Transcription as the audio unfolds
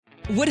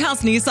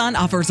Woodhouse Nissan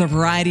offers a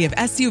variety of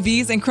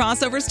SUVs and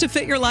crossovers to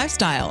fit your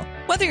lifestyle.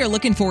 Whether you're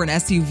looking for an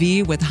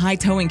SUV with high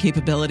towing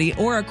capability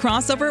or a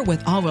crossover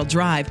with all-wheel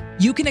drive,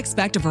 you can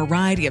expect a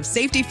variety of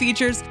safety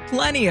features,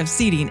 plenty of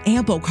seating,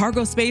 ample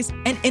cargo space,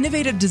 and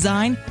innovative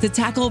design to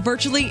tackle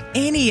virtually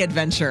any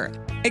adventure.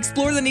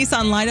 Explore the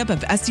Nissan lineup of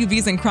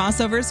SUVs and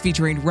crossovers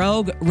featuring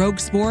Rogue, Rogue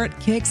Sport,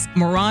 Kicks,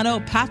 Murano,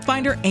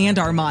 Pathfinder, and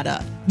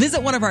Armada.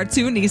 Visit one of our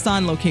 2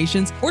 Nissan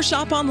locations or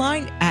shop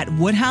online at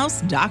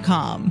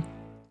woodhouse.com.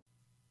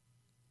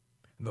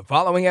 The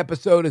following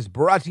episode is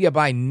brought to you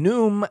by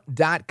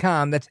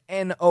Noom.com. That's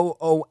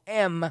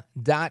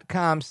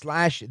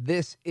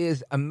Noom.com/This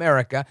Is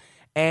America,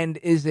 and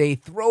is a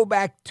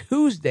throwback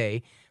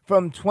Tuesday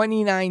from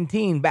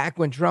 2019, back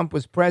when Trump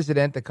was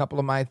president. A couple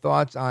of my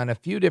thoughts on a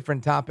few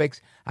different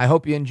topics. I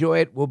hope you enjoy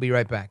it. We'll be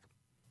right back.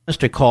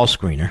 Mr. Call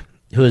Screener,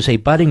 who is a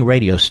budding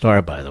radio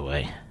star, by the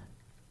way.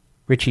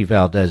 Richie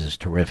Valdez is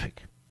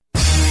terrific.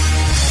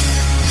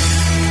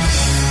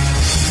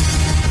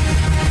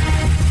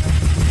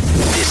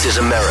 This is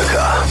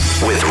America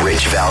with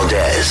Rich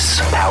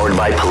Valdez, powered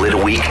by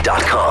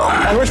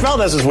PolitiWeek.com. And Rich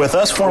Valdez is with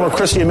us, former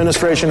Christie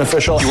administration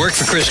official. You worked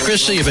for Chris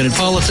Christie, you've been in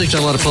politics,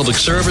 done a lot of public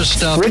service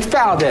stuff. Rich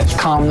Valdez,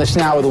 columnist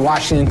now with the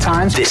Washington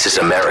Times. This is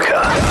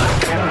America.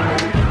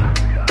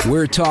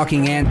 We're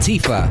talking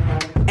Antifa,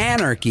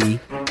 anarchy,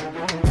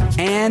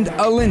 and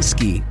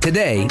Alinsky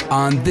today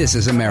on This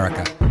is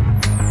America.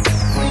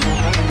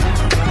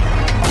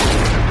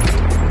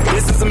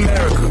 This is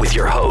America with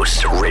your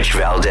host, Rich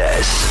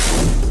Valdez.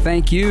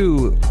 Thank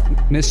you,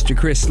 Mr.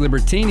 Chris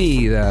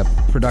Libertini, the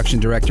production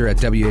director at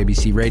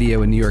WABC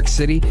Radio in New York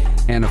City.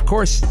 And, of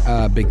course,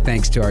 big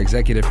thanks to our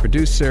executive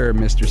producer,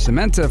 Mr.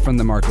 Cementa from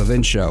The Mark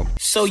Levin Show.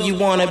 So you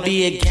want to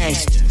be a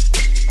gangster?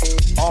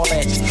 All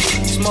that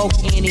smoke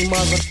any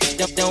mother,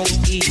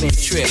 don't even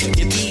trip.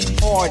 You be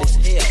hard as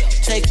hell,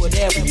 take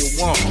whatever you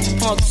want.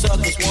 Punk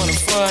suckers want to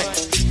front,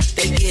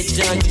 they get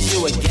done,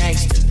 you a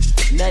gangster.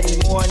 Nothing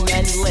more,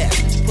 nothing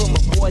less. Put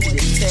my boy to the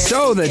test.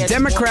 So the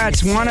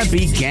Democrats want to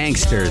be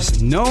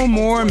gangsters. No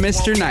more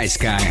Mr. Nice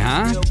Guy,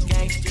 huh?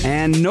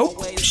 And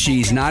nope,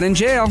 she's not in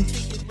jail.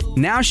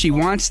 Now she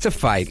wants to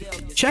fight.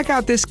 Check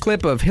out this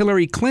clip of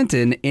Hillary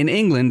Clinton in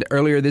England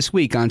earlier this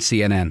week on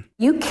CNN.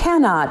 You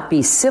cannot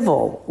be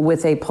civil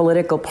with a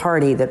political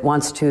party that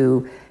wants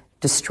to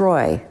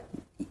destroy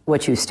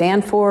what you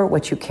stand for,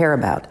 what you care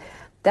about.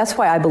 That's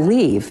why I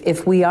believe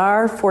if we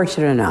are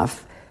fortunate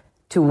enough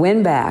to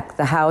win back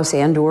the House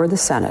and or the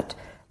Senate,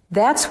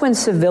 that's when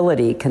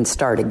civility can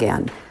start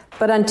again.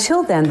 But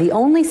until then, the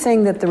only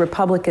thing that the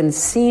Republicans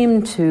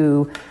seem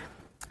to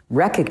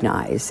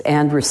recognize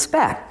and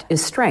respect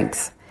is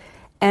strength.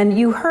 And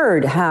you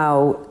heard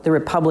how the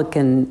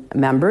Republican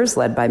members,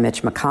 led by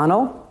Mitch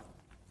McConnell,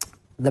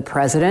 the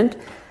president,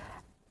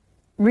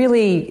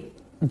 really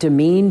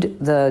demeaned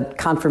the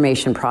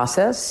confirmation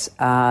process,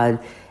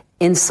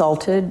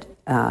 insulted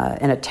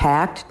and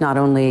attacked not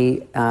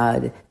only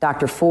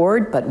Dr.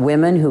 Ford, but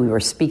women who were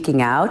speaking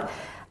out.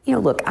 You know,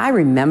 look, I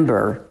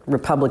remember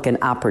Republican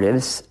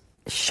operatives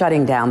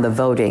shutting down the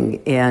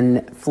voting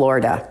in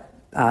Florida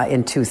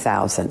in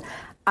 2000.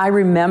 I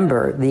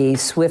remember the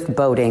swift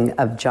voting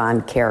of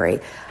John Kerry.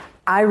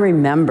 I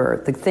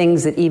remember the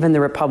things that even the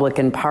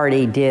Republican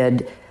Party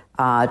did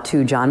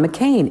to John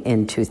McCain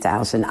in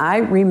 2000. I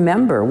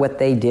remember what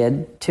they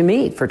did to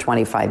me for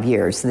 25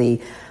 years, the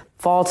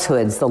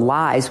falsehoods, the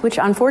lies, which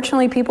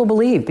unfortunately people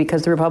believe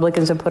because the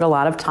Republicans have put a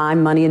lot of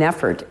time, money, and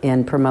effort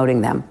in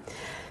promoting them.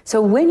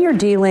 So when you're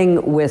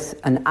dealing with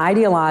an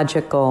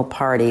ideological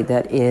party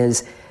that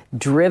is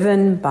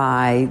driven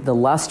by the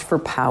lust for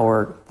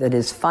power, that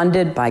is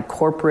funded by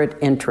corporate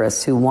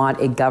interests who want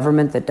a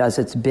government that does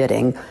its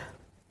bidding,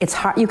 it's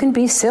hard. You can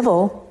be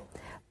civil,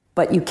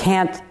 but you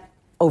can't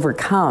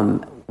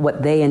overcome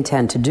what they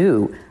intend to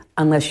do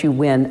unless you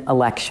win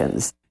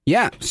elections.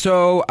 Yeah,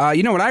 so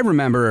you know what I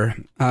remember,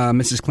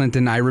 Mrs.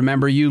 Clinton? I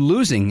remember you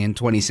losing in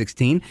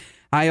 2016.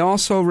 I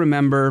also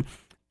remember,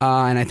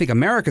 and I think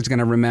America's going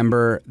to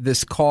remember,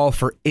 this call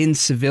for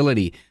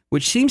incivility,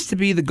 which seems to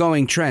be the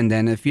going trend.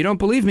 And if you don't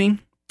believe me,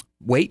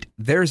 wait,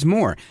 there's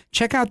more.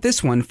 Check out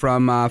this one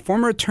from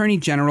former Attorney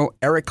General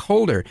Eric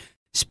Holder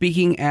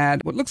speaking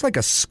at what looks like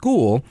a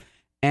school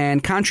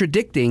and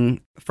contradicting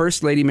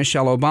First Lady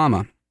Michelle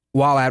Obama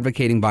while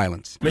advocating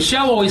violence.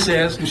 Michelle always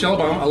says, Michelle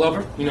Obama, I love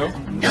her, you know.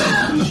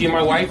 She and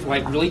my wife,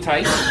 like, really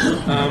tight,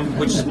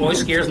 which always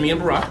scares me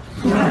and Barack.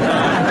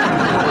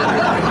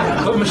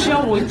 But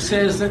Michelle always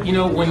says that, you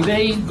know, when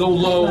they go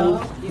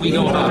low, we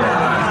go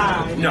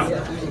high. No.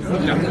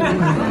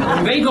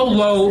 When they go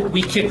low,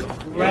 we kick them.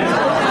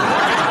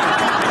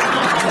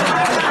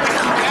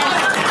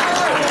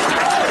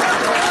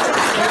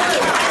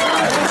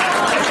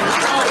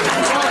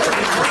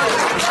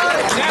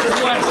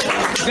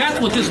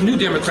 That's what this new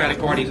Democratic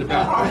Party is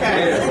about.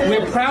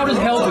 We're proud as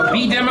hell to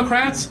be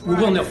Democrats. We're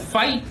willing to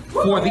fight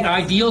for the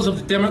ideals of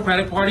the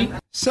Democratic Party.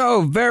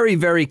 So very,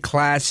 very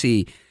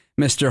classy,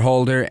 Mr.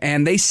 Holder.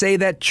 And they say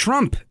that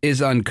Trump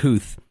is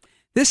uncouth.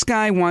 This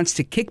guy wants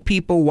to kick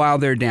people while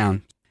they're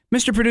down.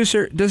 Mr.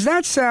 Producer, does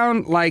that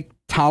sound like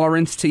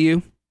tolerance to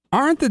you?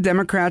 Aren't the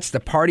Democrats the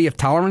party of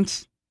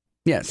tolerance?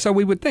 Yeah, so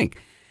we would think.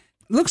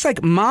 Looks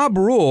like mob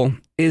rule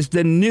is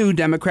the new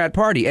Democrat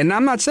Party. And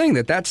I'm not saying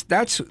that.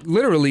 That's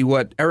literally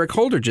what Eric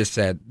Holder just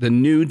said, the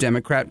new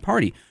Democrat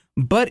Party.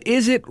 But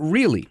is it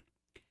really?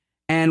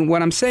 And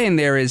what I'm saying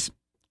there is,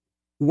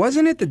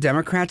 wasn't it the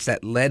Democrats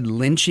that led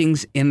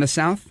lynchings in the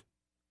South?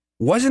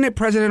 Wasn't it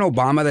President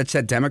Obama that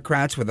said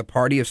Democrats were the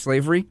party of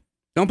slavery?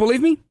 Don't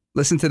believe me?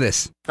 Listen to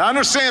this. Now,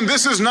 understand,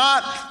 this is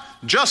not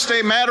just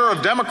a matter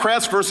of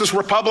Democrats versus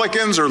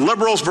Republicans or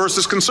liberals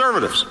versus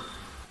conservatives.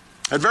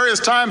 At various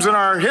times in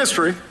our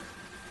history,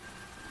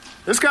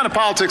 this kind of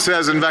politics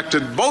has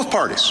infected both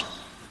parties.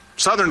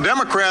 Southern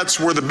Democrats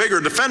were the bigger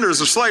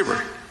defenders of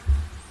slavery.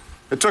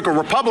 It took a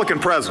Republican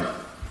president,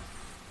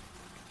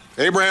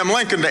 Abraham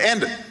Lincoln, to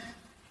end it.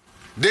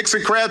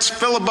 Dixiecrats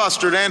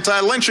filibustered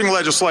anti-lynching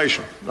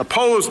legislation,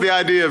 opposed the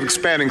idea of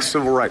expanding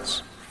civil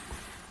rights.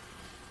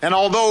 And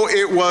although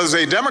it was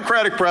a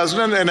Democratic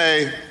president and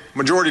a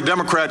majority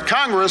Democrat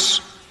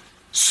Congress,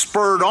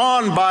 spurred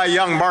on by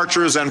young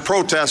marchers and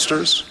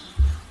protesters,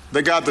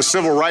 that got the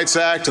Civil Rights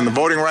Act and the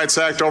Voting Rights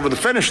Act over the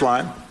finish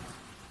line,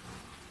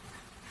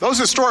 those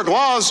historic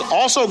laws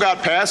also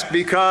got passed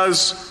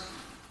because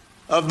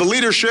of the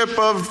leadership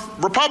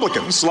of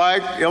Republicans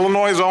like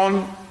Illinois'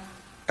 own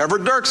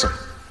Everett Dirksen.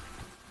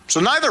 So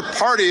neither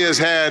party has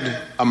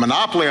had a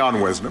monopoly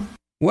on wisdom.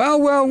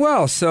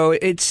 Well. So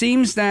it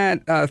seems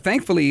that,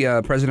 thankfully,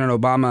 President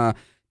Obama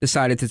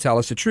decided to tell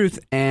us the truth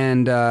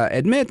and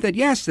admit that,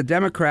 yes, the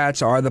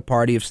Democrats are the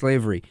party of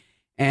slavery.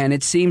 And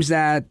it seems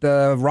that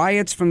the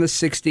riots from the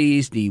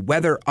 60s, the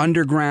Weather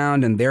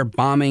Underground and their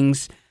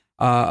bombings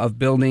of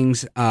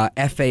buildings,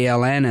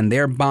 FALN and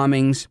their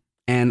bombings,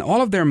 and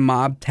all of their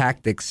mob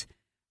tactics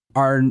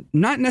are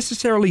not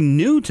necessarily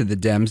new to the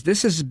Dems.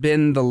 This has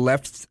been the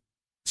left's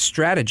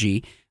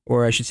strategy,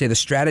 or I should say the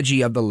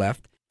strategy of the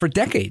left, for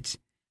decades,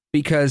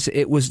 because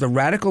it was the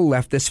radical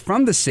leftists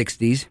from the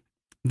 60s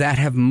that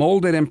have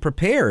molded and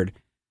prepared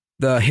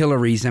the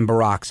Hillarys and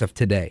Baracks of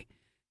today.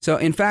 So,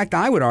 in fact,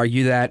 I would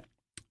argue that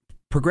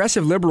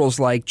progressive liberals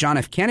like John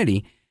F.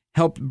 Kennedy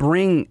helped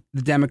bring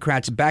the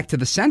Democrats back to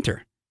the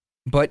center.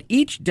 But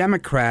each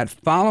Democrat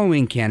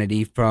following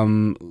Kennedy,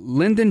 from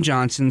Lyndon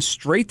Johnson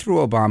straight through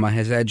Obama,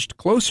 has edged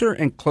closer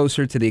and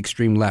closer to the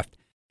extreme left.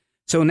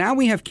 So now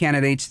we have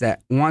candidates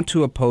that want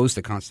to oppose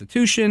the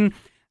Constitution,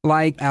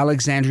 like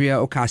Alexandria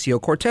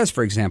Ocasio-Cortez,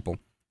 for example,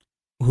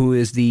 who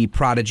is the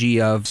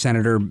prodigy of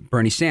Senator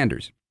Bernie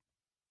Sanders.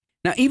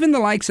 Now, even the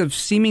likes of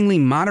seemingly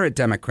moderate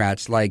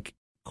Democrats like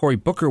Cory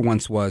Booker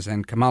once was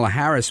and Kamala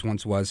Harris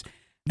once was,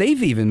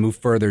 they've even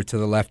moved further to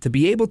the left to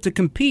be able to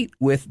compete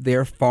with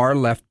their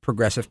far-left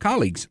progressive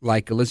colleagues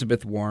like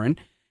Elizabeth Warren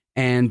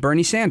and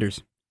Bernie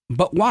Sanders.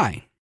 But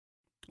why?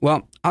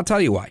 Well, I'll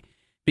tell you why.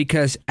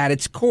 Because at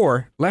its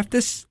core,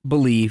 leftists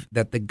believe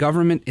that the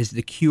government is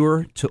the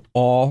cure to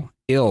all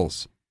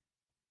ills.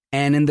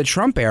 And in the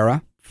Trump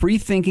era,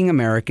 free-thinking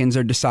Americans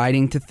are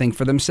deciding to think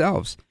for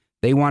themselves.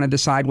 They want to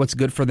decide what's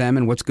good for them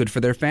and what's good for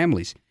their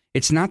families.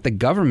 It's not the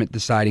government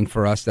deciding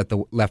for us that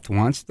the left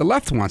wants. The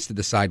left wants to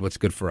decide what's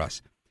good for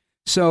us.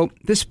 So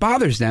this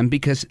bothers them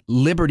because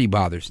liberty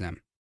bothers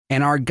them.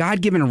 And our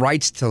God-given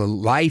rights to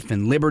life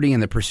and liberty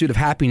and the pursuit of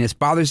happiness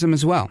bothers them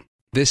as well.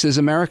 This is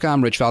America.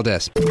 I'm Rich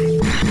Valdez.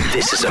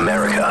 This is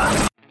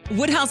America.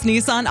 Woodhouse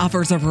Nissan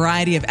offers a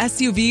variety of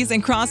SUVs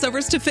and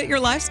crossovers to fit your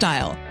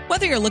lifestyle.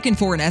 Whether you're looking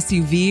for an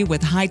SUV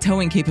with high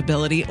towing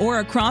capability or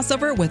a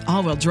crossover with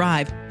all-wheel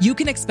drive, you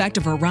can expect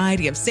a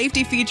variety of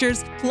safety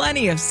features,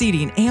 plenty of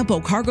seating, ample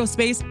cargo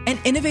space, and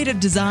innovative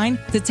design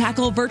to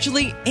tackle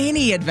virtually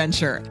any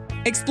adventure.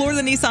 Explore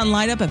the Nissan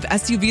lineup of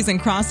SUVs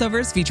and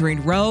crossovers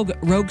featuring Rogue,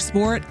 Rogue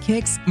Sport,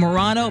 Kicks,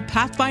 Murano,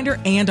 Pathfinder,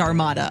 and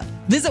Armada.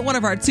 Visit one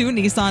of our 2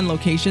 Nissan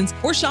locations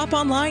or shop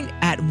online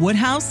at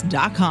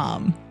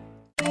woodhouse.com.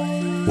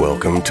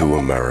 Welcome to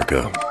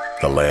America,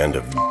 the land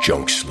of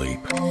junk sleep,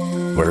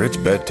 where it's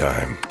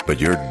bedtime, but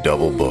you're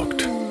double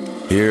booked.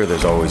 Here,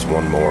 there's always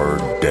one more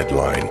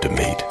deadline to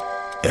meet,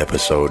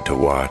 episode to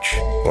watch,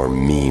 or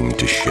meme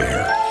to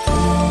share.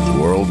 The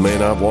world may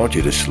not want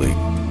you to sleep,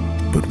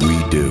 but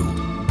we do.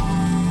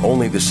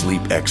 Only the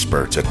sleep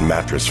experts at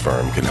Mattress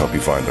Firm can help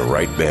you find the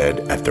right bed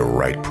at the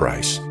right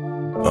price.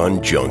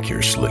 Unjunk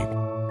your sleep.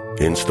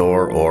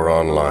 In-store or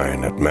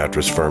online at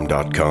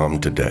mattressfirm.com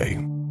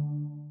today.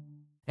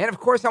 And, of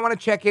course, I want to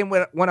check in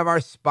with one of our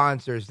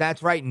sponsors.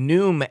 That's right,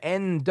 Noom,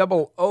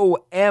 NOOM.com.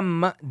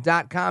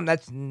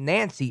 That's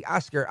Nancy,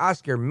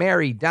 Oscar,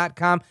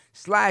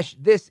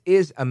 Mary.com/This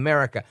Is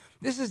America.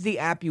 This is the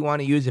app you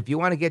want to use if you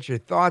want to get your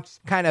thoughts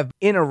kind of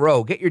in a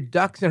row. Get your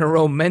ducks in a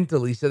row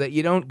mentally so that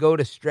you don't go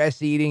to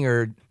stress eating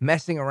or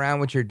messing around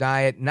with your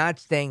diet, not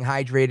staying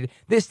hydrated.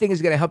 This thing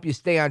is going to help you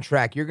stay on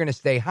track. You're going to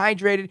stay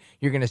hydrated,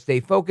 you're going to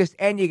stay focused,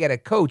 and you get a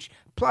coach,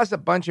 plus a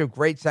bunch of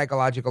great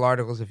psychological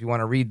articles if you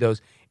want to read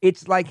those.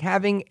 It's like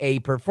having a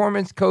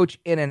performance coach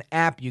in an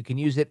app. You can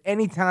use it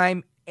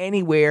anytime,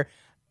 anywhere.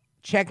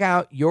 Check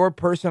out your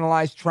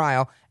personalized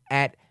trial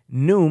at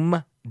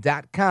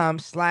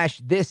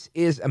Noom.com/This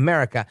Is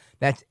America.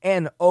 That's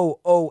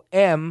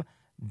NOOM.com/This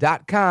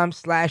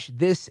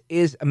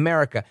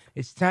Noom.com/thisIsAmerica.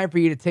 It's time for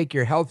you to take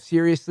your health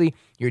seriously.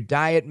 Your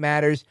diet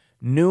matters.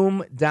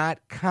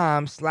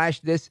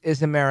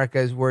 Noom.com/thisIsAmerica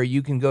is where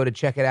you can go to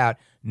check it out.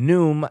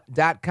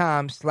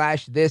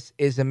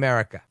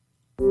 Noom.com/thisIsAmerica.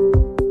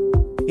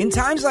 In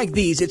times like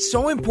these, it's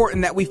so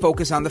important that we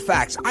focus on the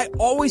facts. I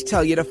always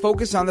tell you to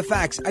focus on the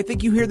facts. I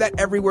think you hear that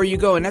everywhere you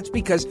go, and that's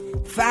because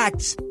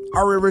facts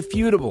are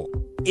irrefutable.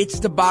 It's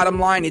the bottom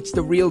line. It's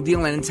the real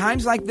deal. And in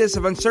times like this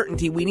of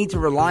uncertainty, we need to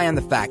rely on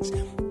the facts.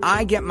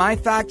 I get my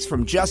facts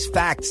from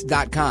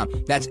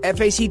JustFacts.com. That's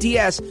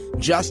FACTS,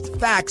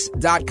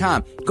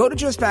 JustFacts.com. Go to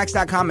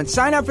JustFacts.com and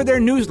sign up for their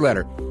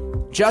newsletter.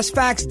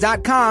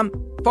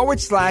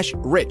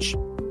 JustFacts.com/Rich.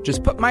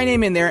 Just put my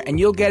name in there and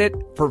you'll get it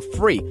for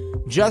free.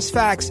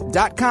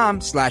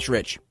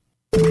 JustFacts.com/Rich.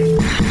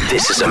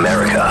 This is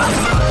America.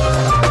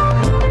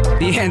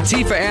 The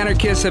Antifa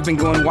anarchists have been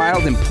going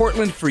wild in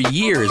Portland for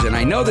years, and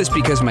I know this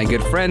because my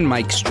good friend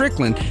Mike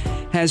Strickland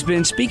has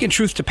been speaking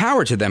truth to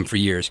power to them for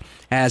years,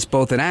 as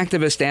both an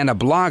activist and a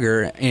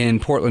blogger in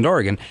Portland,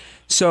 Oregon.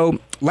 So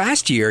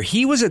last year,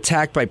 he was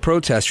attacked by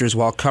protesters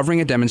while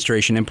covering a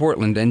demonstration in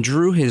Portland and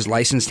drew his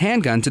licensed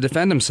handgun to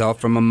defend himself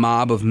from a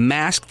mob of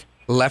masked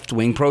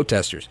left-wing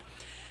protesters.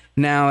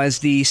 Now, as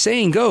the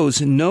saying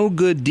goes, no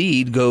good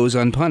deed goes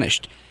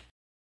unpunished.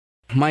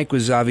 Mike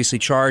was obviously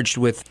charged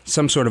with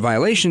some sort of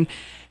violation,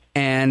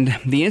 and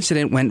the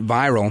incident went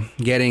viral,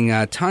 getting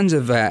tons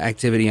of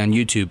activity on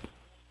YouTube.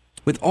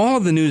 With all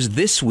of the news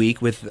this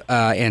week with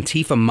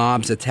Antifa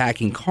mobs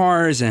attacking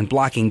cars and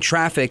blocking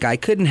traffic, I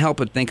couldn't help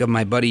but think of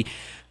my buddy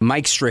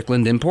Mike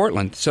Strickland in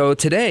Portland. So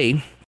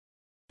today,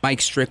 Mike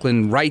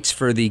Strickland writes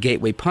for the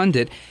Gateway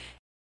Pundit,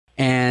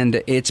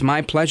 and it's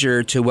my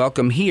pleasure to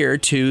welcome here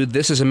to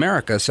This is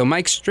America. So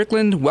Mike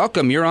Strickland,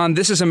 welcome. You're on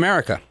This is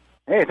America.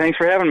 Hey, thanks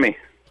for having me.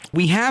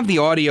 We have the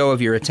audio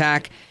of your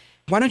attack.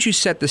 Why don't you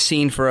set the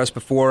scene for us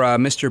before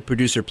Mr.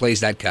 Producer plays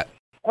that cut?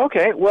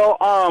 Okay, well,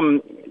 I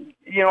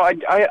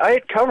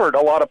had covered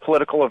a lot of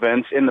political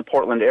events in the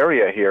Portland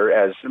area here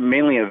as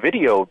mainly a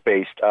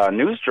video-based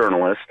news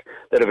journalist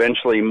that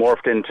eventually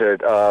morphed into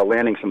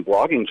landing some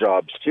blogging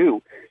jobs,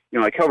 too. You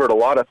know, I covered a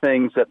lot of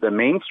things that the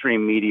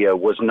mainstream media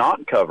was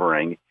not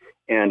covering,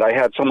 and I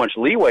had so much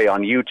leeway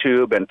on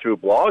YouTube and through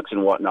blogs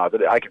and whatnot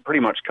that I could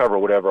pretty much cover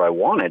whatever I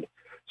wanted.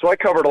 So I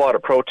covered a lot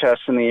of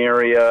protests in the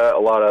area, a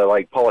lot of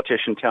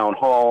politician town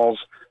halls,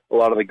 a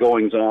lot of the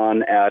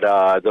goings-on at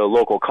the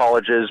local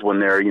colleges when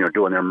they're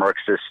doing their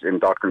Marxist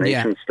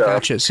indoctrination stuff.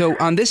 Gotcha. So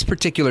on this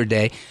particular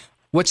day,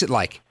 what's it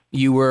like?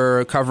 You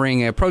were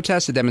covering a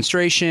protest, a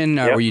demonstration,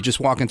 or were you just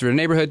walking through the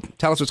neighborhood?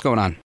 Tell us what's going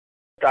on.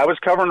 I was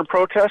covering a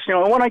protest.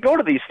 And when I go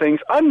to these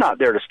things, I'm not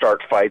there to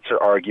start fights or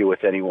argue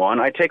with anyone.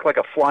 I take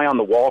a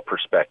fly-on-the-wall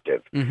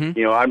perspective. Mm-hmm.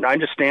 I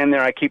just stand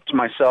there. I keep to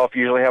myself,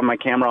 usually have my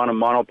camera on a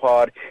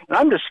monopod, and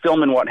I'm just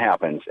filming what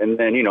happens and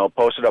then,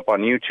 post it up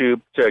on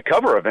YouTube to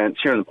cover events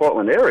here in the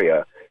Portland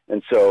area.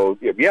 And so,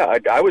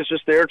 I was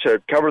just there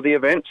to cover the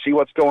event, see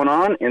what's going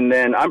on, and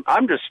then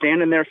I'm just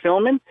standing there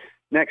filming.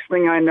 Next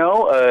thing I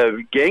know,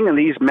 a gang of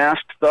these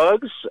masked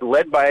thugs,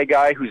 led by a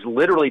guy who's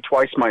literally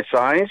twice my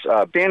size,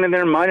 standing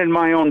there minding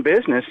my own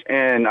business,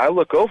 and I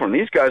look over, and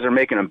these guys are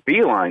making a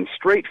beeline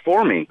straight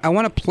for me. I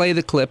want to play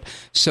the clip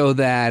so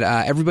that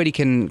everybody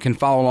can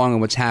follow along on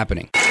what's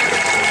happening.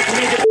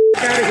 Get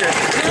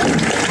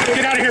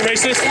out of here,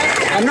 racist.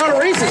 I'm not a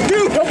racist.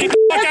 Dude, get the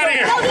fuck out of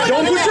here.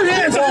 Don't put your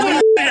hands on me.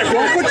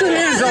 Don't put your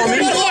hands on me.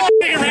 Get the fuck out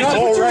of here,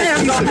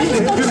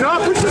 racist. Do not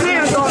put your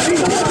hands on me.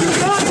 Do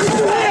not put your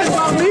hands on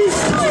me.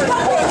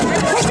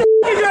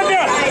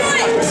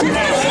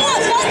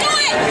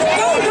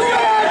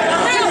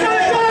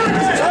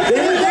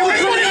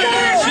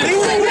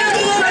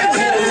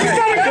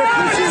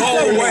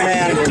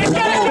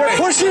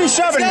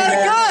 Shoving me,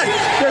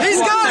 man. He's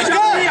got a gun.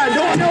 I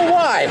don't know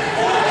why.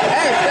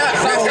 Hey,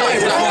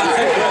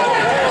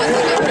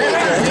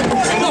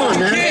 come on,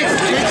 man.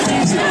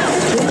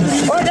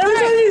 All right,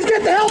 everybody needs to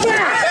get the hell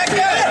back.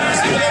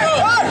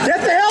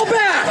 Get the hell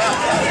back.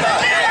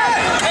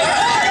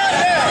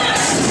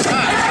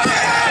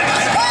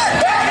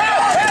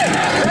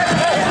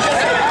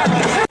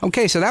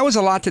 Okay, so that was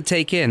a lot to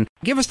take in.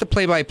 Give us the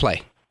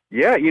play-by-play.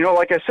 Yeah,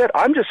 like I said,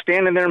 I'm just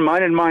standing there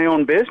minding my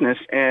own business,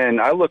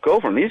 and I look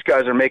over, and these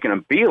guys are making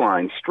a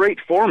beeline straight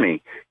for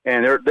me,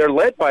 and they're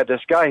led by this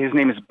guy. His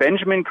name is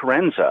Benjamin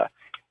Carenza,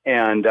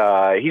 and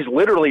he's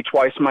literally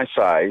twice my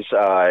size.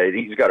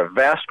 He's got a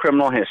vast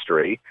criminal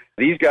history.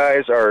 These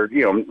guys are,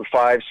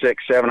 5,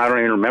 6, 7, I don't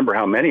even remember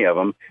how many of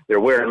them. They're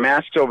wearing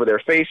masks over their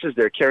faces.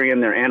 They're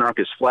carrying their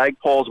anarchist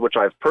flagpoles, which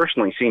I've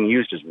personally seen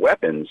used as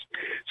weapons.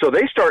 So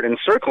they start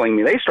encircling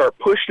me. They start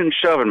pushing and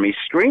shoving me,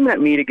 screaming at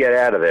me to get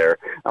out of there.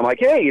 I'm like,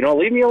 hey,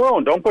 leave me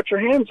alone. Don't put your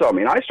hands on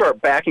me. And I start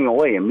backing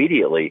away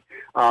immediately.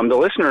 The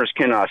listeners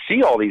can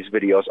see all these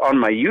videos on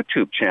my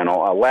YouTube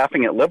channel,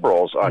 Laughing at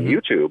Liberals on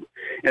YouTube.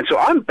 And so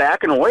I'm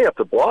backing away up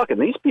the block,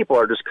 and these people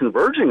are just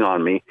converging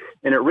on me.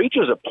 And it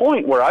reaches a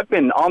point where I've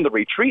been on the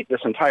retreat this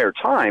entire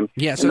time.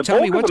 Yeah, so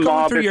tell me what's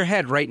going through your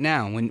head right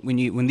now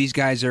when these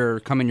guys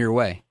are coming your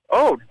way.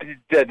 Oh,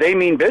 they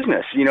mean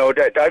business. You know,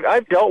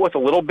 I've dealt with a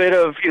little bit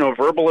of,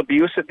 verbal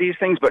abuse at these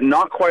things, but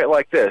not quite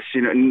like this.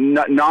 You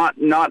know,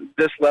 not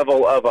this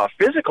level of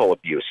physical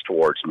abuse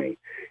towards me.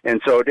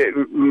 And so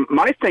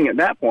my thing at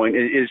that point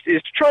is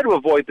to try to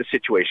avoid the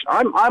situation.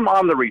 I'm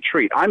on the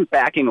retreat. I'm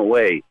backing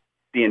away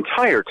the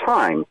entire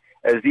time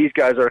as these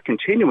guys are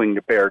continuing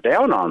to bear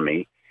down on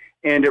me.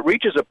 And it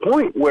reaches a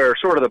point where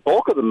sort of the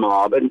bulk of the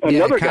mob and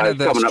another guy's coming up from behind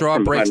my back. The straw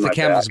breaks the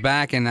camel's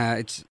back, and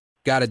it's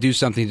got to do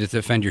something to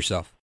defend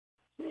yourself.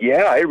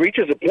 Yeah, it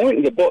reaches a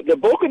point. The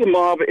bulk of the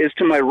mob is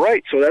to my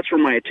right, so that's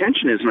where my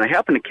attention is. And I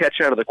happen to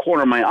catch out of the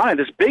corner of my eye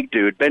this big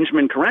dude,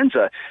 Benjamin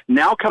Carenza,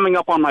 now coming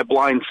up on my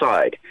blind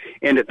side.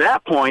 And at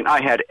that point,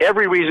 I had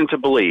every reason to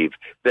believe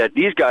that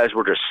these guys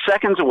were just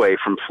seconds away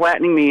from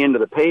flattening me into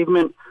the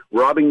pavement,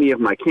 robbing me of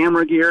my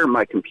camera gear,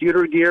 my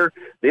computer gear.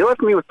 They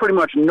left me with pretty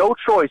much no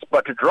choice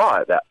but to draw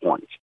at that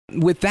point.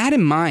 With that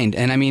in mind,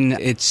 and I mean,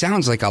 it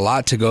sounds like a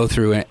lot to go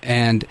through,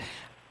 and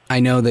I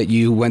know that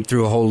you went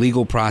through a whole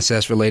legal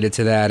process related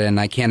to that, and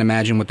I can't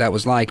imagine what that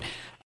was like.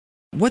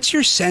 What's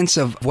your sense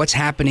of what's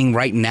happening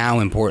right now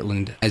in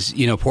Portland? As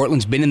you know,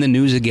 Portland's been in the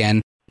news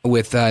again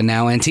with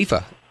now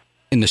Antifa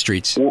in the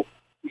streets. Well,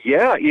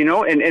 yeah,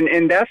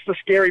 and that's the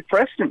scary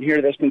precedent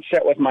here that's been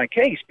set with my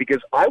case,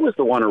 because I was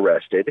the one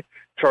arrested,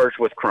 charged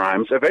with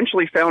crimes,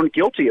 eventually found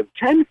guilty of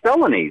 10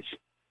 felonies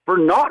for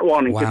not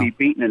wanting to be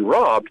beaten and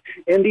robbed,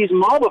 and these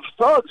mob of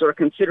thugs are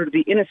considered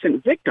the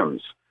innocent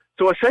victims.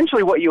 So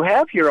essentially what you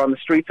have here on the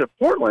streets of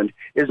Portland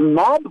is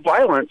mob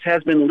violence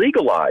has been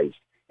legalized,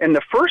 and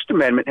the First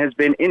Amendment has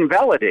been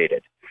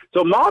invalidated.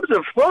 So mobs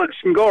of thugs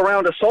can go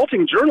around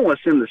assaulting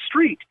journalists in the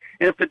street,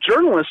 and if the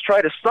journalists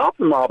try to stop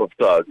the mob of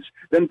thugs,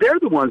 then they're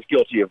the ones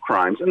guilty of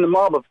crimes, and the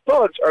mob of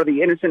thugs are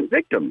the innocent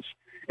victims.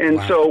 And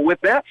so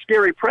with that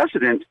scary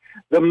precedent,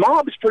 the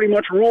mobs pretty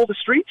much rule the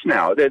streets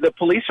now. The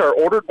police are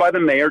ordered by the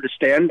mayor to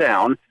stand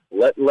down,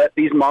 let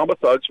these mob of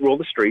thugs rule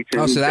the streets.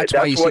 And so that's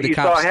why you see the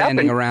cops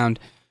standing around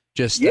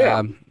just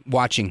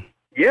watching.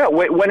 Yeah,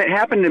 when it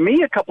happened to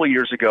me a couple of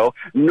years ago,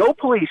 no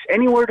police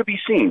anywhere to be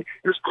seen.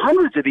 There's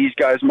hundreds of these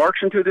guys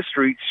marching through the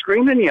streets,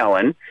 screaming and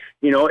yelling,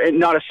 and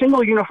not a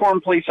single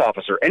uniformed police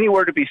officer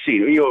anywhere to be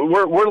seen.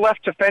 We're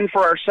left to fend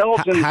for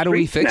ourselves. How do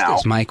we fix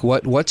this, Mike?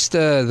 What's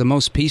the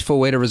most peaceful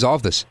way to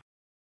resolve this?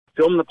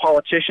 Film the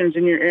politicians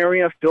in your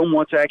area, film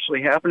what's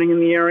actually happening in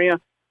the area,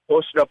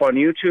 post it up on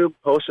YouTube,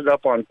 post it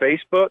up on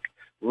Facebook.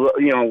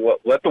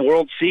 Let the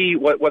world see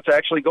what's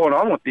actually going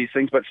on with these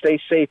things, but stay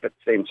safe at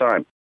the same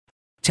time.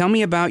 Tell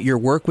me about your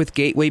work with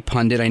Gateway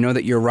Pundit. I know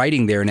that you're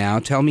writing there now.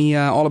 Tell me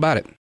all about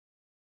it.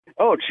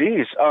 Oh,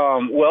 geez.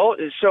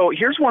 So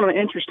here's one of the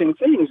interesting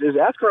things is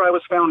after I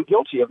was found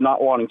guilty of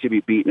not wanting to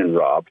be beaten and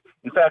robbed,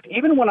 in fact,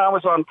 even when I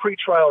was on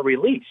pretrial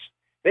release,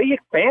 they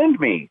banned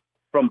me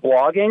from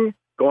blogging,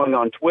 going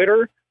on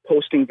Twitter,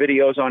 posting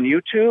videos on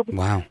YouTube,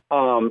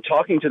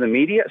 talking to the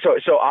media.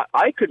 So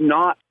I could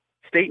not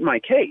state my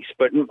case,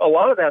 but a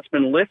lot of that's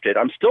been lifted.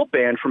 I'm still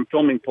banned from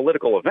filming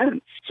political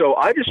events. So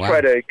I just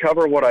try to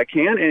cover what I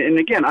can. And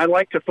again, I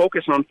like to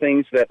focus on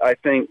things that I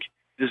think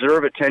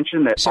deserve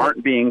attention that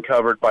aren't being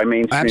covered by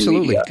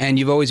mainstream media. And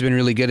you've always been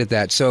really good at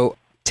that. So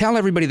tell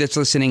everybody that's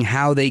listening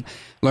how they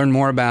learn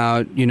more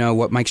about,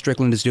 what Mike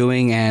Strickland is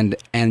doing and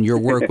your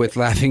work with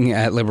Laughing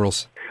at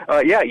Liberals.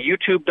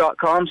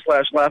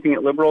 YouTube.com/Laughing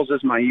at Liberals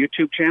is my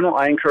YouTube channel.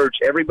 I encourage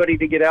everybody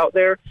to get out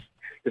there,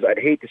 because I'd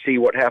hate to see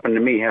what happened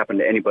to me happen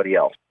to anybody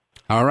else.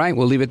 All right,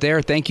 we'll leave it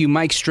there. Thank you,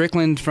 Mike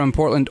Strickland from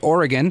Portland,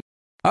 Oregon.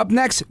 Up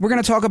next, we're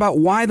going to talk about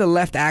why the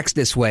left acts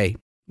this way.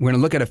 We're going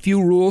to look at a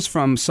few rules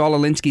from Saul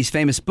Alinsky's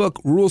famous book,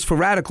 Rules for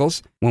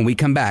Radicals, when we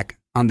come back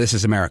on This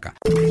is America.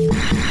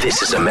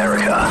 This is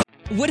America.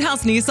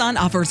 Woodhouse Nissan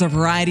offers a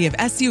variety of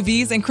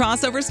SUVs and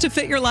crossovers to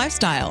fit your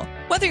lifestyle.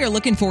 Whether you're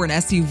looking for an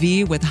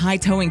SUV with high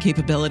towing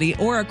capability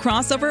or a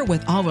crossover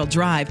with all-wheel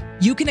drive,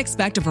 you can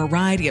expect a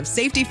variety of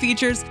safety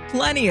features,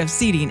 plenty of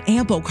seating,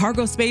 ample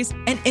cargo space,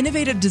 and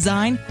innovative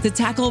design to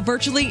tackle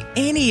virtually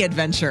any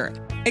adventure.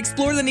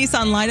 Explore the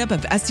Nissan lineup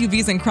of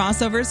SUVs and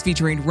crossovers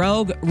featuring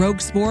Rogue,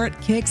 Rogue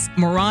Sport, Kicks,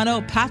 Murano,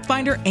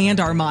 Pathfinder,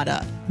 and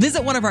Armada.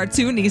 Visit one of our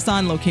 2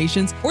 Nissan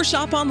locations or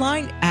shop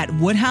online at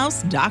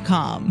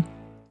woodhouse.com.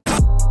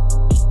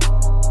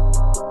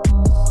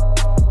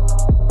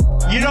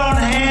 You don't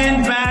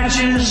hand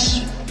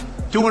badges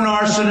to an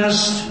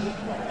arsonist,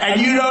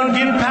 and you don't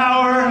give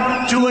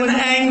power to an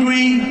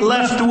angry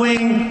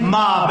left-wing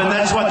mob, and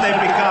that's what they've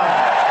become.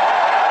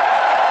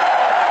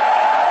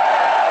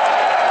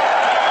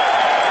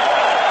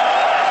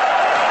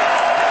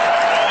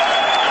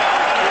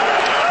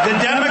 The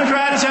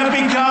Democrats have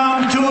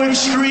become too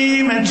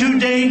extreme and too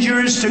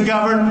dangerous to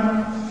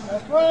govern.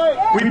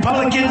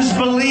 Republicans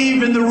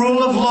believe in the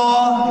rule of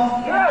law,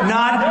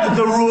 not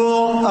the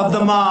rule of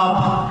the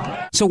mob.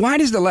 So why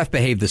does the left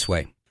behave this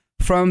way?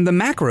 From the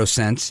macro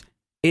sense,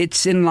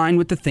 it's in line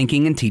with the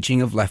thinking and teaching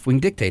of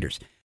left-wing dictators.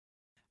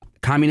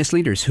 Communist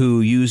leaders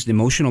who used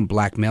emotional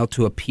blackmail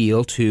to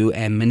appeal to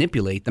and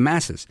manipulate the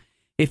masses.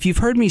 If you've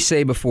heard me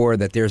say before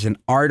that there's an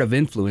art of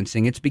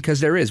influencing, it's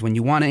because there is when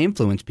you want to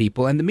influence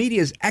people, and the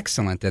media is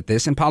excellent at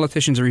this, and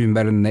politicians are even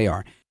better than they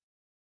are.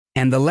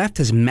 And the left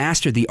has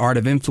mastered the art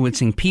of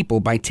influencing people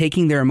by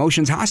taking their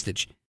emotions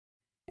hostage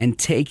and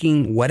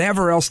taking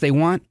whatever else they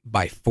want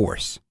by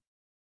force.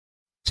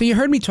 So you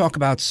heard me talk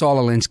about Saul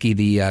Alinsky,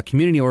 the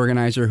community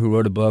organizer who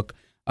wrote a book,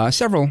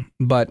 several,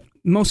 but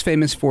most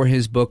famous for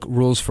his book,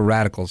 Rules for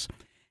Radicals.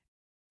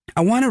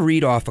 I want to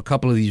read off a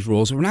couple of these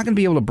rules. We're not going to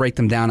be able to break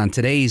them down on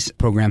today's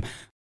program.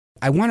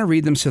 I want to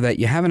read them so that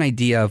you have an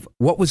idea of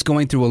what was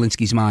going through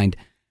Alinsky's mind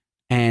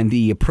and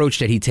the approach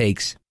that he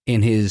takes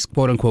in his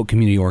quote-unquote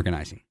community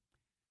organizing.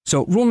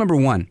 So rule number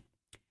 1,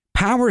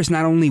 power is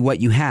not only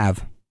what you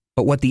have,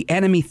 but what the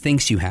enemy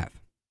thinks you have.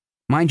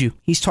 Mind you,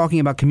 he's talking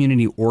about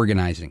community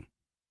organizing.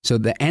 So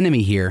the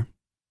enemy here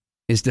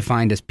is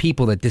defined as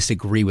people that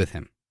disagree with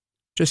him,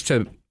 just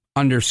to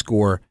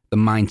underscore the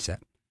mindset.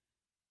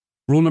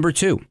 Rule number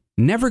 2,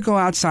 never go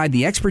outside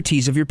the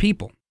expertise of your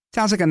people.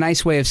 Sounds like a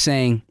nice way of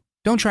saying,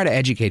 don't try to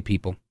educate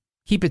people.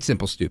 Keep it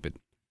simple, stupid.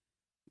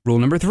 Rule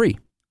number 3,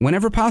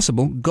 whenever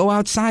possible, go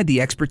outside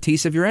the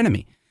expertise of your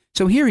enemy.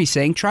 So here he's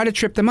saying, try to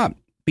trip them up.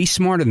 Be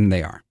smarter than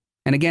they are.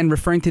 And again,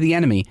 referring to the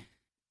enemy,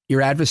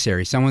 your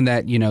adversary, someone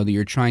that, that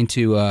you're trying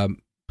to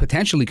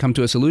potentially come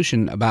to a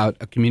solution about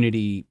a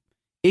community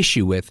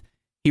issue with,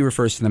 he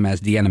refers to them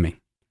as the enemy.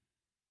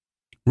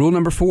 Rule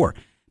number 4,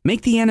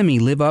 make the enemy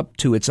live up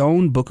to its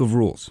own book of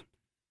rules.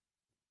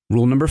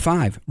 Rule number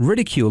 5,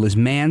 ridicule is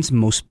man's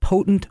most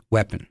potent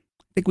weapon.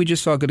 I think we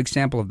just saw a good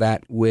example of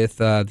that with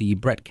the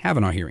Brett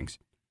Kavanaugh hearings.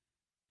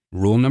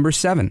 Rule number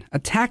 7, a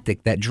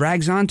tactic that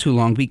drags on too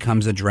long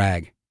becomes a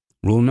drag.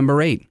 Rule number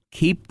 8,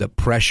 keep the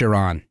pressure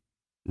on.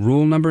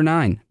 Rule number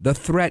 9, the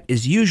threat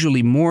is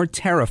usually more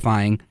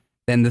terrifying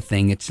than the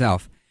thing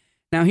itself.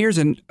 Now here's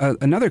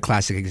another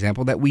classic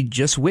example that we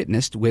just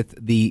witnessed with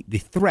the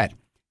threat.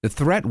 The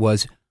threat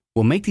was,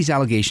 we'll make these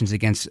allegations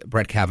against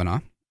Brett Kavanaugh,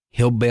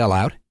 he'll bail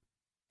out,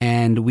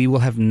 and we will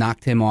have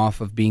knocked him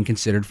off of being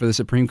considered for the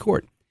Supreme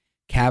Court.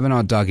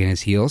 Kavanaugh dug in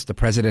his heels, the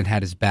president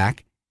had his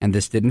back, and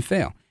this didn't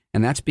fail.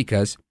 And that's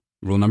because,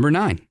 rule number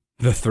 9,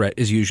 the threat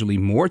is usually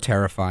more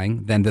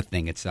terrifying than the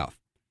thing itself.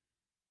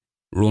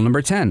 Rule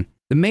number 10,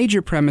 the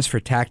major premise for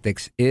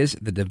tactics is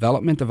the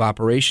development of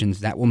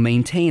operations that will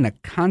maintain a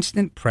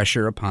constant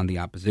pressure upon the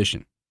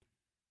opposition.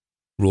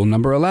 Rule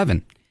number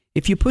 11,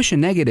 if you push a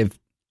negative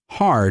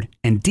hard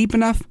and deep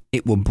enough,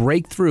 it will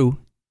break through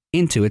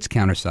into its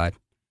counterside.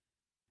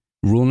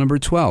 Rule number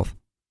 12,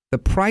 the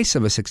price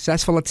of a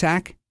successful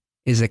attack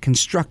is a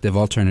constructive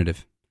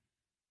alternative.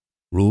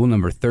 Rule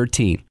number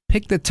 13,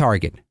 pick the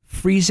target,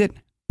 freeze it,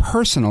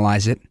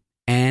 personalize it,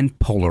 and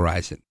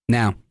polarize it.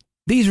 Now,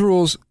 these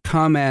rules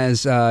come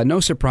as no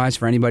surprise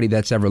for anybody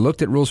that's ever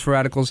looked at Rules for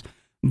Radicals,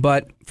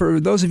 but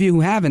for those of you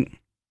who haven't,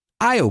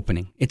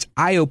 eye-opening. It's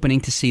eye-opening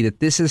to see that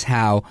this is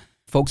how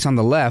folks on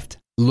the left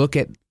look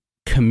at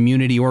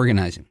community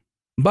organizing.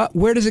 But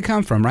where does it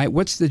come from, right?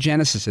 What's the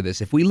genesis of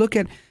this? If we look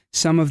at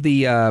some of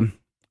the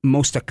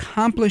most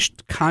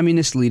accomplished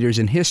communist leaders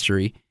in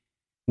history,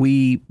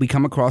 we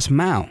come across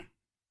Mao.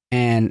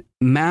 And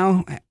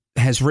Mao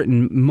has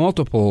written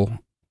multiple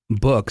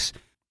books.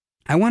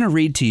 I want to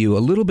read to you a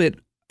little bit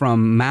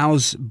from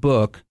Mao's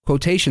book,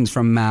 quotations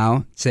from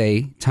Mao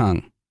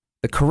Zedong,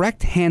 The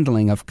Correct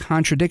Handling of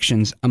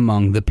Contradictions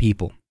Among the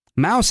People.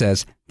 Mao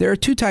says, there are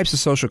 2 types of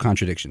social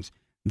contradictions,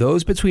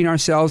 those between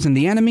ourselves and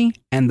the enemy,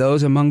 and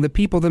those among the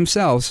people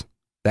themselves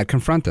that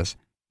confront us.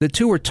 The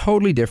 2 are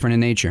totally different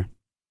in nature.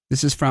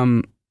 This is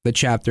from the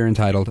chapter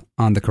entitled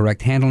On the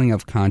Correct Handling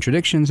of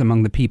Contradictions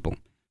Among the People,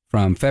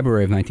 from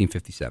February of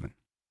 1957.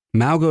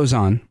 Mao goes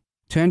on,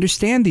 to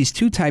understand these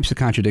 2 types of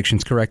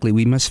contradictions correctly,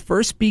 we must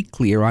first be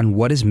clear on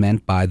what is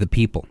meant by the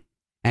people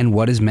and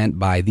what is meant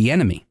by the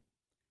enemy.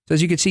 So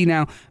as you can see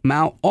now,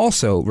 Mao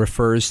also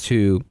refers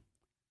to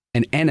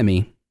an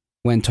enemy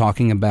when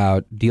talking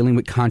about dealing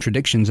with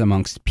contradictions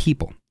amongst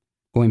people.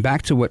 Going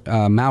back to what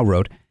Mao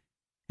wrote,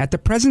 at the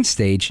present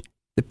stage,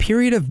 the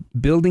period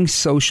of building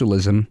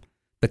socialism,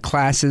 the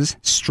classes,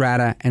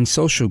 strata, and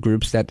social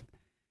groups that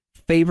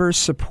favor,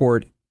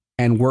 support,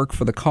 and work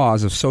for the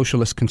cause of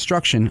socialist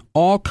construction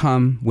all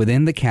come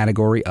within the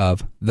category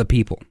of the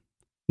people,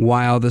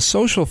 while the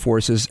social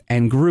forces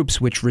and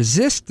groups which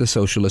resist the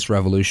socialist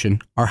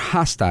revolution are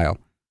hostile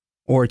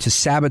or to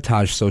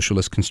sabotage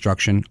socialist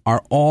construction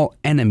are all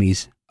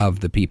enemies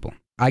of the people.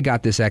 I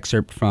got this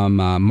excerpt from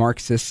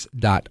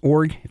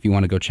Marxists.org if you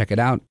want to go check it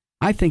out.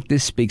 I think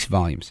this speaks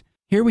volumes.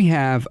 Here we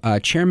have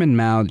Chairman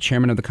Mao, the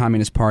chairman of the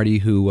Communist Party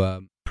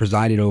who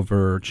presided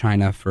over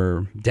China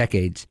for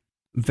decades,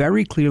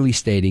 very clearly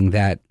stating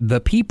that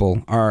the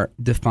people are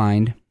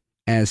defined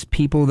as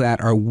people that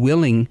are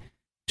willing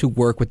to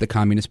work with the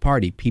Communist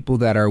Party, people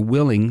that are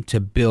willing to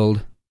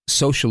build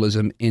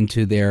socialism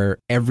into their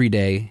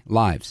everyday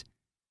lives.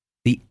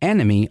 The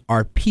enemy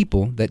are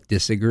people that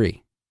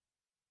disagree.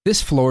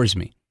 This floors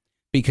me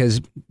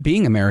because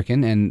being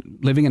American and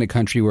living in a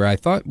country where I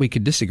thought we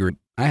could disagree,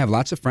 I have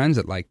lots of friends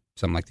that like,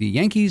 some like the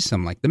Yankees,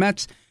 some like the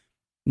Mets.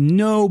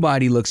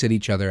 Nobody looks at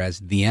each other as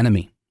the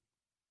enemy.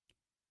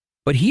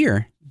 But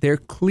here,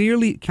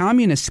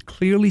 communists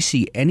clearly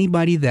see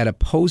anybody that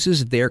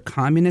opposes their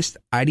communist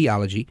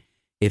ideology,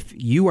 If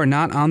you are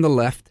not on the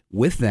left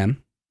with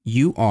them,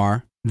 you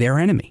are their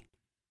enemy.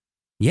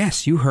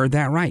 Yes, you heard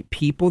that right.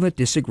 People that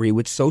disagree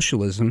with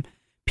socialism,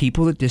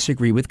 people that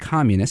disagree with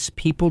communists,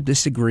 people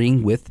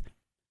disagreeing with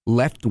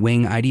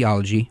left-wing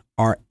ideology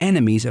are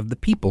enemies of the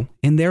people,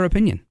 in their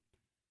opinion.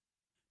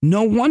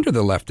 No wonder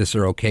the leftists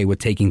are okay with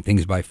taking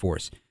things by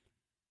force,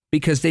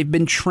 because they've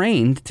been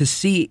trained to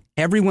see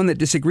everyone that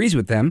disagrees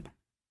with them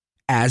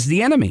as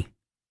the enemy.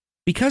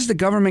 Because the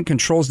government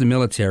controls the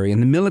military,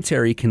 and the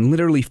military can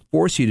literally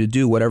force you to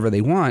do whatever they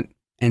want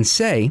and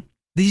say,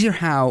 these are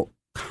how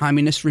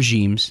communist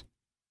regimes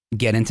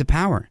get into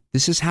power.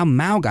 This is how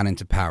Mao got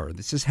into power.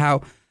 This is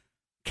how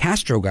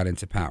Castro got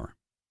into power.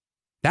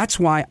 That's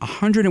why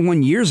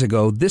 101 years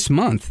ago this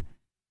month,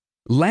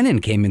 Lenin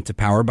came into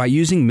power by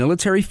using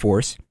military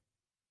force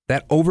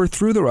that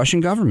overthrew the Russian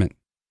government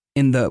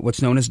in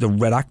what's known as the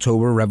Red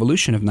October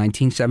Revolution of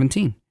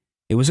 1917.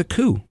 It was a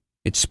coup.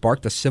 It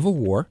sparked a civil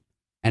war,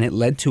 and it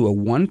led to a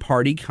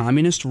one-party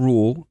communist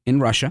rule in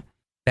Russia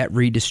that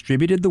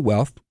redistributed the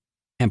wealth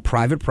and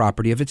private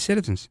property of its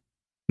citizens.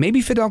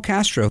 Maybe Fidel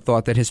Castro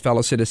thought that his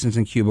fellow citizens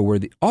in Cuba were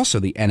also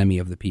the enemy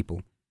of the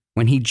people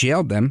when he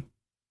jailed them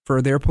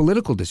for their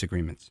political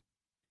disagreements.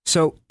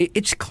 So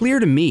it's clear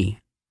to me,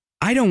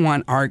 I don't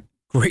want our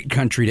great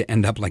country to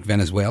end up like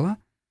Venezuela,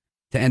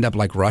 to end up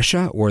like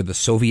Russia or the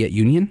Soviet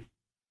Union,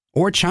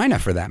 or China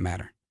for that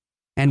matter.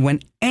 And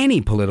when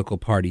any political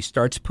party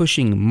starts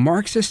pushing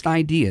Marxist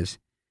ideas,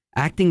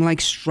 acting like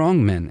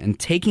strongmen and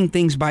taking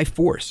things by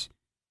force,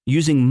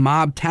 using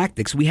mob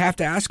tactics, we have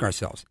to ask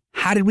ourselves,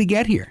 how did we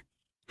get here?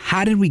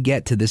 How did we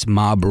get to this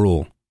mob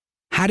rule?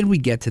 How did we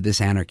get to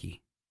this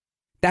anarchy?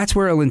 That's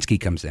where Alinsky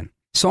comes in.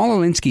 Saul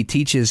Alinsky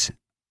teaches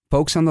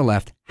folks on the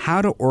left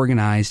how to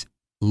organize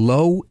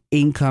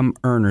low-income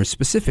earners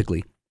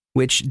specifically,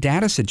 which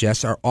data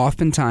suggests are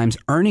oftentimes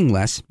earning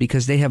less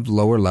because they have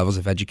lower levels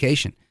of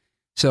education.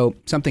 So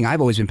something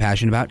I've always been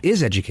passionate about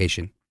is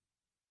education.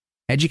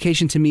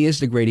 Education to me is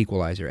the great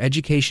equalizer.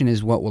 Education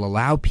is what will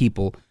allow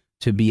people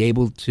to be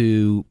able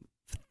to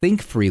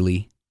think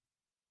freely,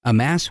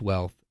 amass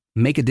wealth,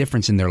 make a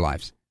difference in their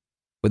lives.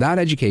 Without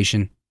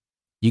education,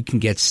 you can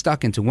get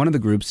stuck into one of the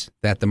groups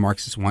that the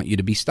Marxists want you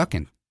to be stuck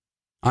in.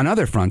 On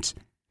other fronts,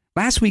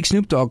 last week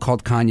Snoop Dogg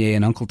called Kanye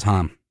an Uncle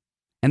Tom.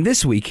 And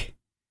this week,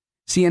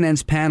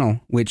 CNN's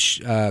panel,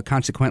 which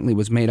consequently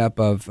was made up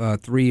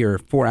of 3 or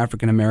 4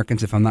 African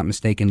Americans, if I'm not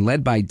mistaken,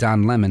 led by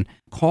Don Lemon,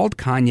 called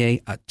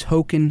Kanye a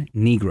token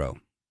Negro.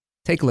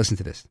 Take a listen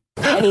to this.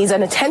 And he's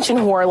an attention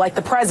whore like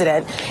the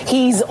president.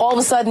 He's all of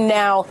a sudden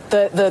now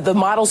the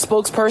model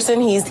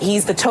spokesperson.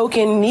 He's the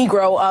token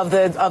Negro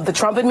of the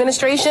Trump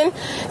administration.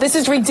 This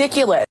is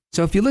ridiculous.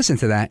 So if you listen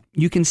to that,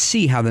 you can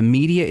see how the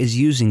media is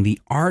using the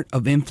art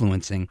of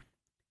influencing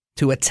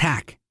to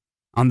attack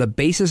on the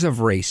basis of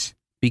race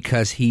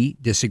because he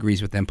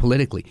disagrees with them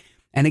politically.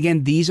 And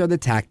again, these are the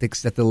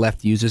tactics that the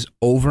left uses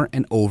over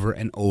and over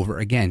and over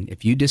again.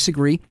 If you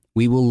disagree,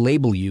 we will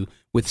label you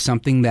with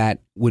something that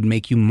would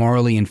make you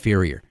morally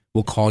inferior.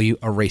 We'll call you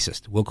a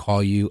racist. We'll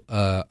call you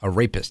a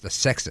rapist, a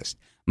sexist,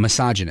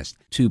 misogynist,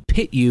 to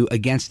pit you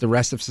against the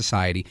rest of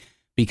society,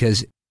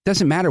 because it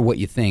doesn't matter what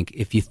you think.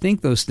 If you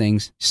think those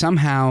things,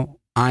 somehow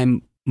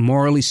I'm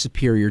morally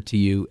superior to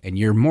you and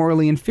you're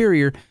morally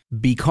inferior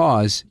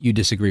because you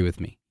disagree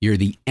with me. You're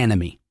the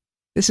enemy.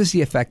 This is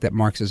the effect that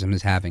Marxism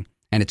is having,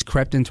 and it's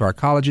crept into our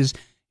colleges,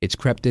 it's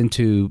crept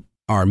into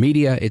our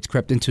media, it's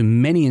crept into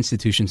many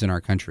institutions in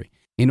our country.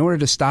 In order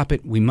to stop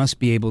it, we must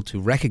be able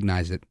to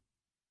recognize it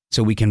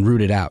so we can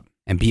root it out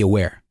and be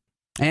aware.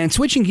 And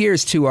switching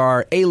gears to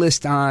our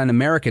A-list on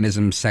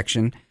Americanism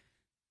section,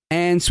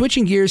 and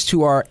switching gears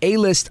to our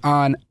A-list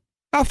on,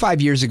 about 5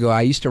 years ago,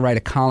 I used to write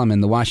a column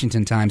in the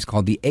Washington Times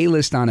called the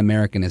A-list on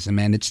Americanism,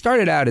 and it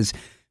started out as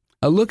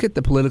a look at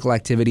the political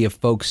activity of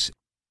folks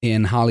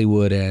in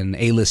Hollywood and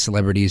A-list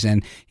celebrities,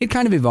 and it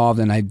kind of evolved,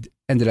 and I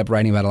ended up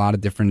writing about a lot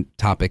of different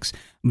topics.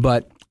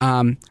 But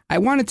I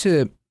wanted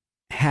to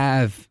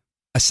have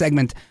a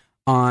segment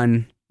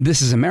on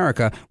This Is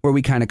America where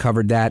we kind of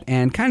covered that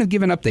and kind of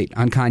give an update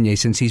on Kanye,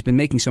 since he's been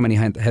making so many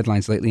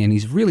headlines lately, and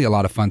he's really a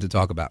lot of fun to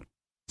talk about.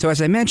 So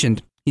as I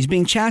mentioned, he's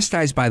being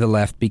chastised by the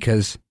left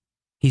because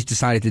he's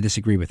decided to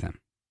disagree with them.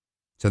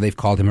 So they've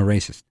called him a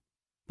racist.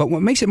 But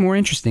what makes it more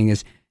interesting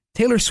is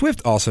Taylor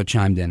Swift also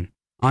chimed in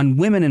on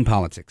women in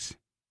politics.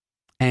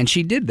 And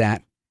she did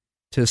that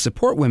to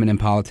support women in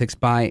politics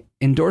by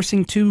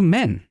endorsing 2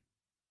 men.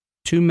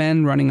 2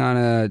 men running on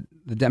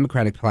the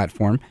Democratic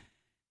platform.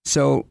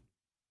 So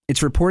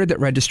it's reported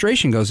that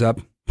registration goes up,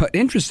 but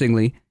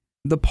interestingly,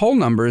 the poll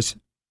numbers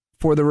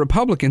for the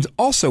Republicans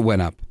also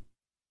went up.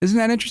 Isn't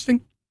that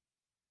interesting?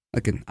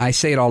 Look, I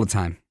say it all the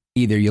time.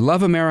 Either you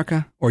love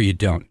America or you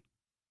don't.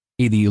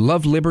 Either you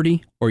love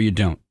liberty or you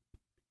don't.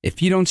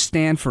 If you don't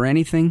stand for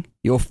anything,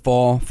 you'll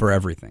fall for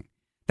everything.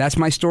 That's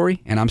my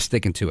story, and I'm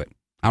sticking to it.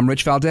 I'm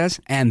Rich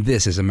Valdez, and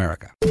this is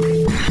America.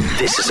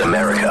 This is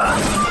America.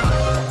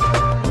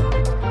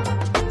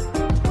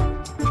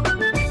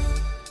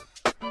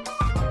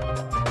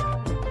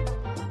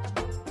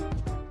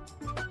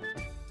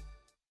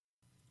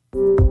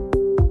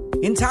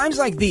 In times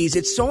like these,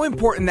 it's so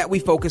important that we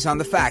focus on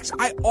the facts.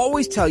 I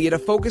always tell you to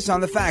focus on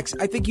the facts.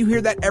 I think you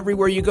hear that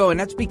everywhere you go, and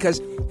that's because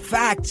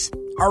facts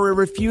are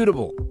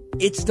irrefutable.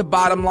 It's the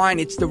bottom line.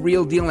 It's the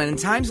real deal. And in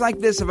times like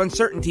this of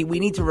uncertainty, we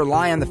need to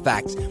rely on the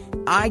facts.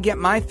 I get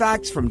my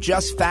facts from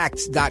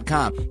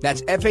justfacts.com.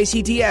 That's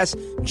FACTS,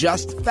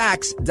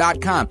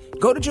 justfacts.com.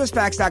 Go to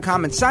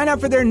justfacts.com and sign up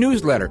for their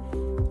newsletter.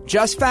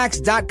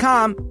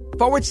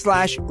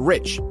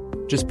 Justfacts.com/rich.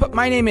 Just put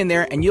my name in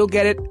there and you'll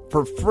get it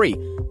for free.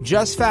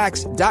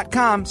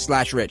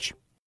 Justfacts.com/rich.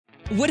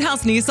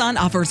 Woodhouse Nissan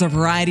offers a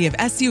variety of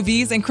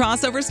SUVs and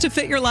crossovers to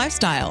fit your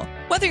lifestyle.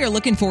 Whether you're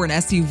looking for an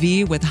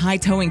SUV with high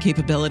towing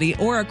capability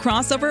or a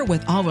crossover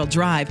with all-wheel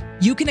drive,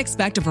 you can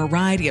expect a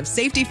variety of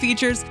safety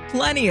features,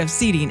 plenty of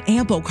seating,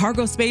 ample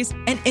cargo space,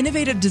 and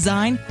innovative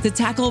design to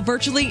tackle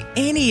virtually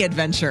any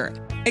adventure.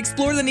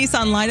 Explore the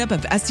Nissan lineup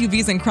of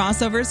SUVs and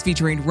crossovers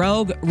featuring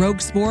Rogue,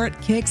 Rogue Sport,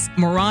 Kicks,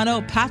 Murano,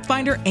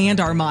 Pathfinder,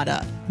 and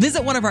Armada.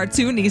 Visit one of our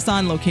 2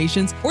 Nissan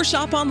locations or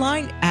shop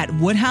online at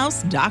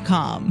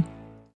woodhouse.com.